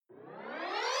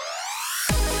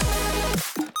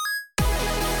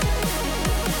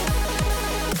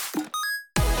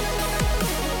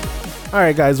All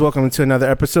right, guys, welcome to another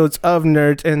episode of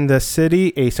Nerds in the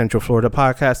City, a Central Florida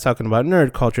podcast talking about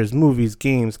nerd cultures, movies,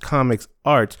 games, comics,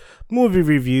 art, movie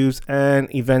reviews,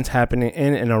 and events happening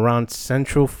in and around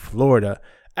Central Florida.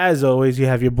 As always, you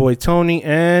have your boy Tony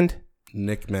and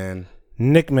Nickman.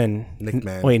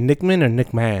 Nickman. Wait, Nickman or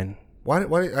Nickman? Why?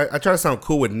 I try to sound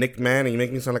cool with Nickman, and you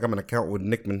make me sound like I'm an account with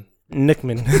Nickman.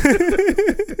 Nickman.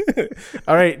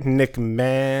 All right,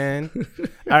 Nickman.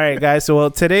 All right, guys. So,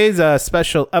 today's a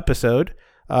special episode.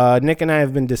 Nick and I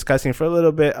have been discussing for a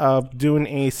little bit of doing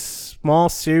a small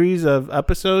series of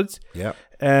episodes. Yep.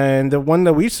 And the one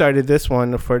that we started, this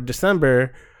one for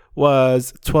December,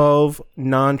 was 12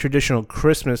 non-traditional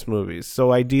Christmas movies.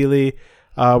 So, ideally,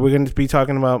 we're going to be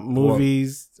talking about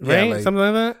movies, right? Yeah, Something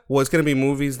like that? Well, it's going to be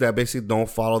movies that basically don't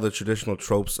follow the traditional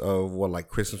tropes of what like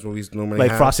Christmas movies normally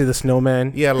like have. Frosty the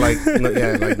Snowman. Yeah, like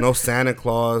no Santa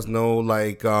Claus, no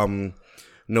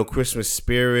no Christmas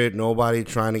spirit, nobody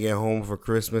trying to get home for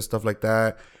Christmas, stuff like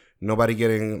that. Nobody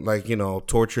getting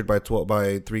tortured by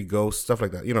 3 ghosts, stuff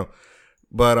like that,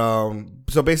 But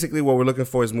so basically what we're looking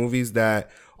for is movies that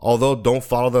although don't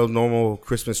follow the normal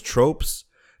Christmas tropes,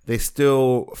 they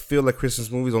still feel like Christmas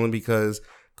movies only because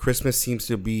Christmas seems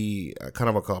to be kind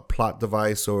of a plot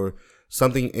device or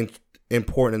something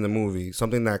important in the movie,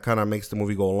 something that kind of makes the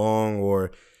movie go along,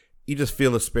 or you just feel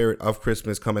the spirit of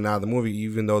Christmas coming out of the movie,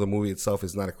 even though the movie itself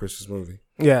is not a Christmas movie.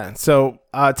 Yeah. So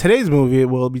today's movie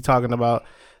we'll be talking about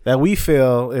that we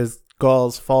feel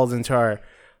falls into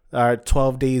our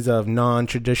 12 days of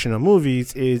non-traditional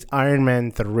movies is Iron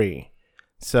Man 3.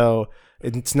 So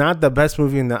it's not the best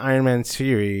movie in the Iron Man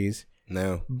series.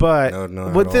 No. But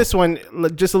with this one,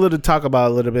 just a little talk about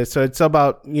a little bit. So it's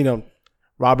about,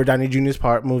 Robert Downey Jr.'s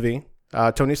movie,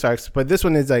 Tony Stark's. But this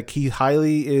one is like he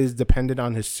highly is dependent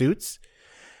on his suits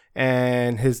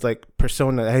and his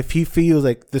persona. If he feels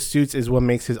like the suits is what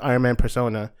makes his Iron Man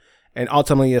persona, and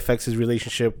ultimately affects his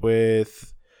relationship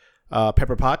with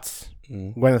Pepper Potts,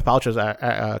 Gwyneth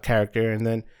Paltrow's character, and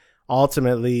then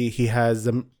ultimately he has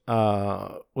the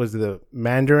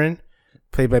Mandarin,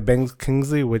 played by Ben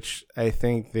Kingsley, which I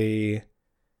think they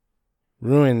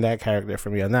ruined that character for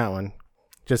me on that one.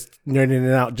 Just nerding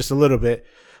it out just a little bit.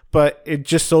 But it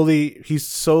just he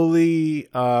solely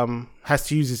has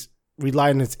to rely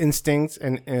on his instincts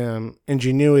and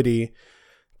ingenuity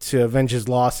to avenge his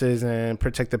losses and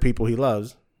protect the people he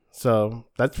loves. So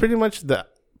that's pretty much the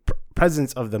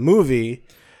presence of the movie.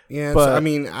 Yeah, but so, I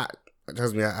mean,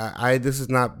 trust me, this has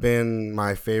not been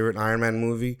my favorite Iron Man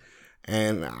movie,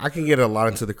 and I can get a lot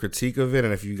into the critique of it,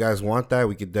 and if you guys want that,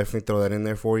 we could definitely throw that in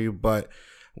there for you. But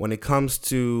when it comes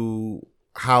to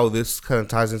how this kind of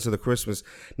ties into the Christmas,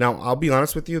 now I'll be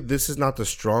honest with you, this is not the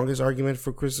strongest argument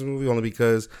for Christmas movie, only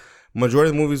because majority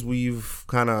of the movies we've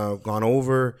kind of gone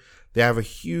over, they have a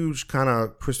huge kind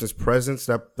of Christmas presence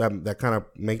that kind of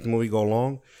make the movie go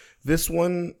along. This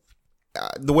one,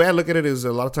 the way I look at it is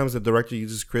a lot of times the director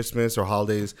uses Christmas or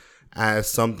holidays as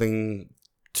something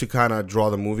to kind of draw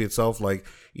the movie itself, like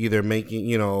either making,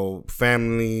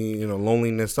 family,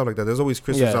 loneliness, stuff like that. There's always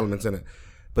Christmas elements in it.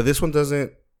 But this one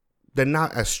doesn't, they're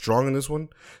not as strong in this one.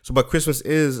 So, but Christmas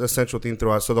is a central theme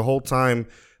throughout. So the whole time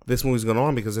this movie's going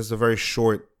on, because it's a very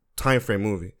short time frame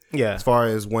movie. Yeah. As far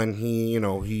as when he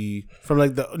from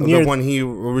when he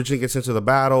originally gets into the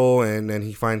battle and then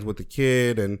he finds with the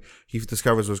kid and he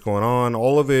discovers what's going on,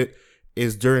 all of it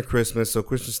is during Christmas. So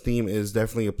Christmas theme is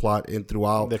definitely a plot in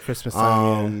throughout the Christmas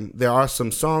time. There are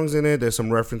some songs in it. There's some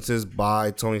references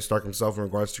by Tony Stark himself in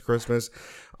regards to Christmas.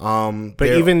 But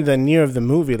even the near of the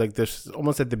movie, there's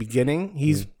almost at the beginning,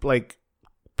 he's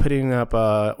putting up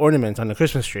ornaments on the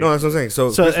Christmas tree. No, that's what I'm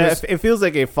saying. So it feels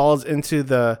like it falls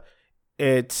into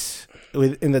it's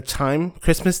within the time,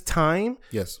 Christmas time.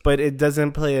 Yes. But it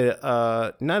doesn't play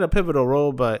not a pivotal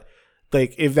role, but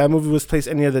if that movie was placed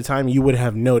any other time, you would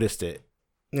have noticed it.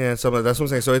 Yeah, so that's what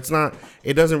I'm saying. So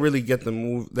it doesn't really get the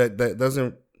move that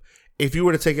doesn't, if you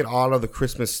were to take it out of the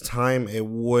Christmas time, it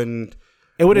wouldn't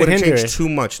change too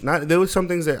much. There was some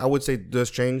things that I would say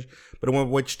does change, but it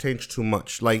won't change too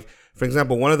much. Like, for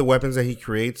example, one of the weapons that he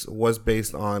creates was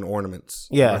based on ornaments.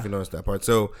 Yeah. I don't know if you noticed that part.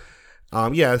 So,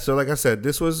 so like I said,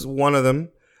 this was one of them.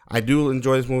 I do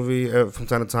enjoy this movie from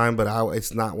time to time, but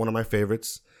it's not one of my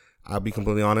favorites. I'll be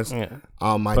completely honest. Yeah.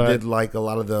 I did like a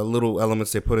lot of the little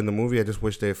elements they put in the movie. I just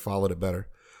wish they followed it better.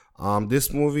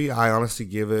 This movie, I honestly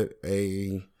give it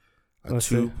a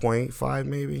 2.5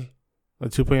 maybe. A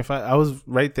 2.5? I was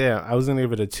right there. I was going to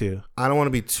give it a 2. I don't want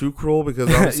to be too cruel because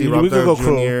obviously Robert Downey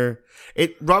Jr.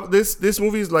 This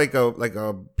movie is like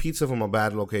a pizza from a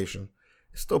bad location.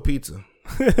 It's still pizza.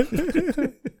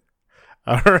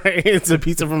 All right, it's a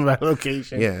pizza from a bad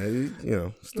location. Yeah,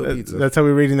 still pizza. That's how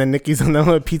we're rating the Nickies on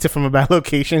the pizza from a bad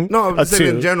location. No, I'm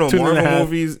saying in general, 2.5. Marvel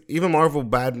movies, even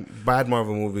bad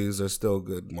Marvel movies are still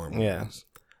good Marvel movies.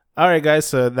 All right, guys.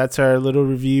 So that's our little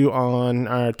review on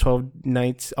our 12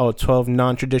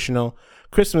 non-traditional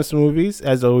Christmas movies.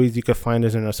 As always, you can find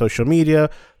us on our social media,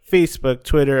 Facebook,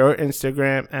 Twitter, or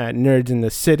Instagram at Nerds in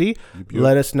the City. Yep.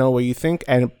 Let us know what you think.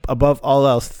 And above all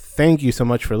else, thank you so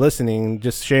much for listening,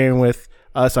 just sharing with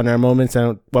us on our moments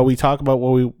and what we talk about,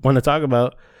 what we want to talk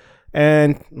about.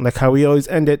 And like how we always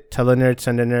end it, tell a nerd,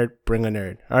 send a nerd, bring a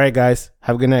nerd. All right, guys.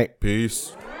 Have a good night.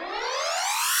 Peace.